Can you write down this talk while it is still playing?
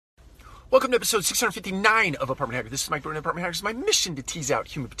Welcome to episode 659 of Apartment Hacker. This is Mike Brewer, Apartment Hacker. It's my mission to tease out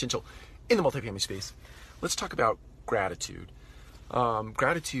human potential in the multifamily space. Let's talk about gratitude.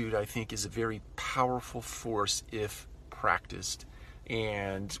 Gratitude, I think, is a very powerful force if practiced.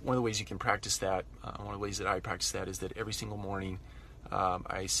 And one of the ways you can practice that, one of the ways that I practice that is that every single morning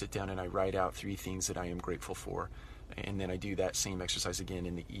I sit down and I write out 3 things that I am grateful for. And then I do that same exercise again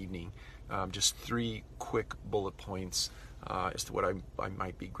in the evening. Just 3 quick bullet points as to what I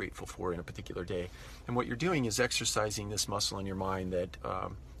might be grateful for in a particular day. And what you're doing is exercising this muscle in your mind that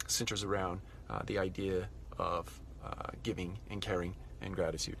centers around the idea of giving and caring and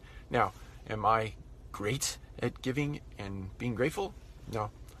gratitude. Now, am I great at giving and being grateful?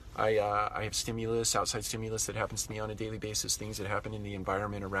 No. I have stimulus, outside stimulus that happens to me on a daily basis, things that happen in the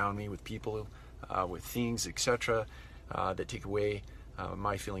environment around me with people, with things, etc., that take away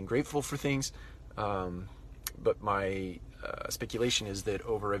my feeling grateful for things. But my speculation is that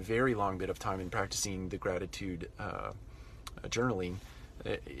over a very long bit of time in practicing the gratitude journaling,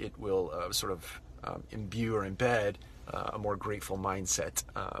 it will sort of imbue or embed a more grateful mindset.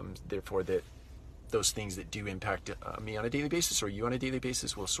 Therefore, that those things that do impact me on a daily basis or you on a daily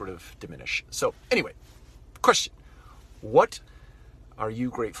basis will sort of diminish. So anyway, question. What are you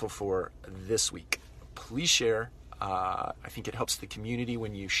grateful for this week? Please share. I think it helps the community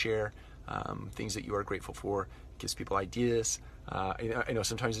when you share things that you are grateful for. It gives people ideas. I know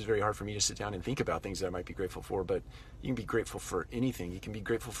sometimes it's very hard for me to sit down and think about things that I might be grateful for, but you can be grateful for anything. You can be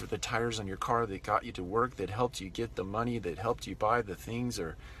grateful for the tires on your car that got you to work, that helped you get the money, that helped you buy the things,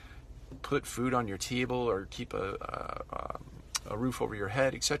 or put food on your table, or keep a roof over your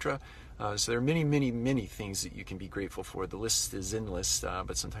head, etc. So there are many, many, many things that you can be grateful for. The list is endless,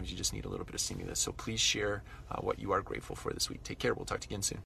 but sometimes you just need a little bit of stimulus. So please share what you are grateful for this week. Take care. We'll talk to you again soon.